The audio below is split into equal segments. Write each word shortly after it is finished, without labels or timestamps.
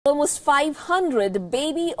Almost 500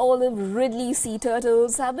 baby olive ridley sea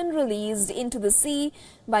turtles have been released into the sea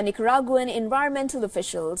by Nicaraguan environmental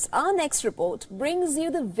officials. Our next report brings you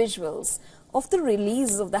the visuals of the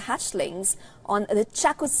release of the hatchlings on the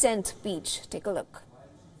Chacocent beach. Take a look.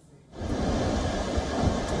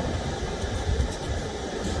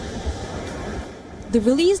 The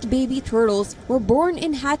released baby turtles were born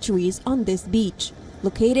in hatcheries on this beach,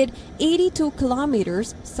 located 82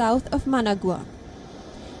 kilometers south of Managua.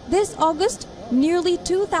 This August, nearly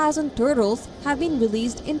 2,000 turtles have been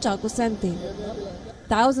released in Chacocent.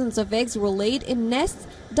 Thousands of eggs were laid in nests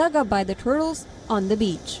dug up by the turtles on the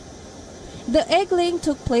beach. The egg laying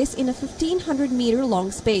took place in a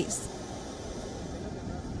 1,500-meter-long space.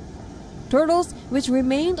 Turtles which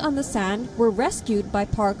remained on the sand were rescued by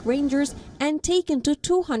park rangers and taken to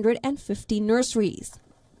 250 nurseries.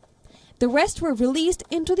 The rest were released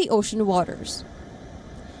into the ocean waters.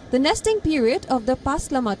 The nesting period of the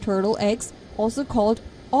paslama turtle eggs, also called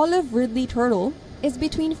olive ridley turtle, is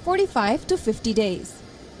between 45 to 50 days.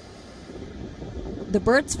 The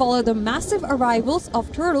birds follow the massive arrivals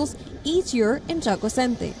of turtles each year in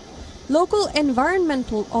Chacocent. Local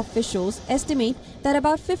environmental officials estimate that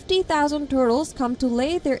about 50,000 turtles come to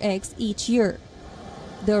lay their eggs each year.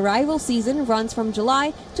 The arrival season runs from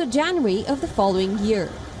July to January of the following year.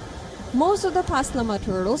 Most of the paslama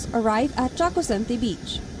turtles arrive at Chacocent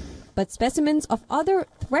beach, but specimens of other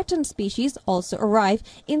threatened species also arrive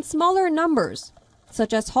in smaller numbers,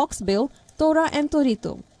 such as hawksbill, tora, and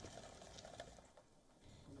torito.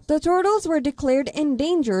 The turtles were declared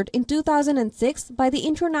endangered in 2006 by the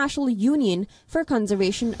International Union for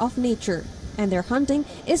Conservation of Nature, and their hunting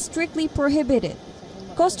is strictly prohibited.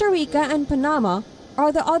 Costa Rica and Panama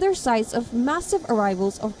are the other sites of massive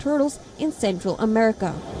arrivals of turtles in Central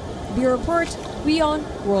America. Bureau Report,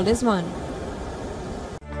 WION World is One.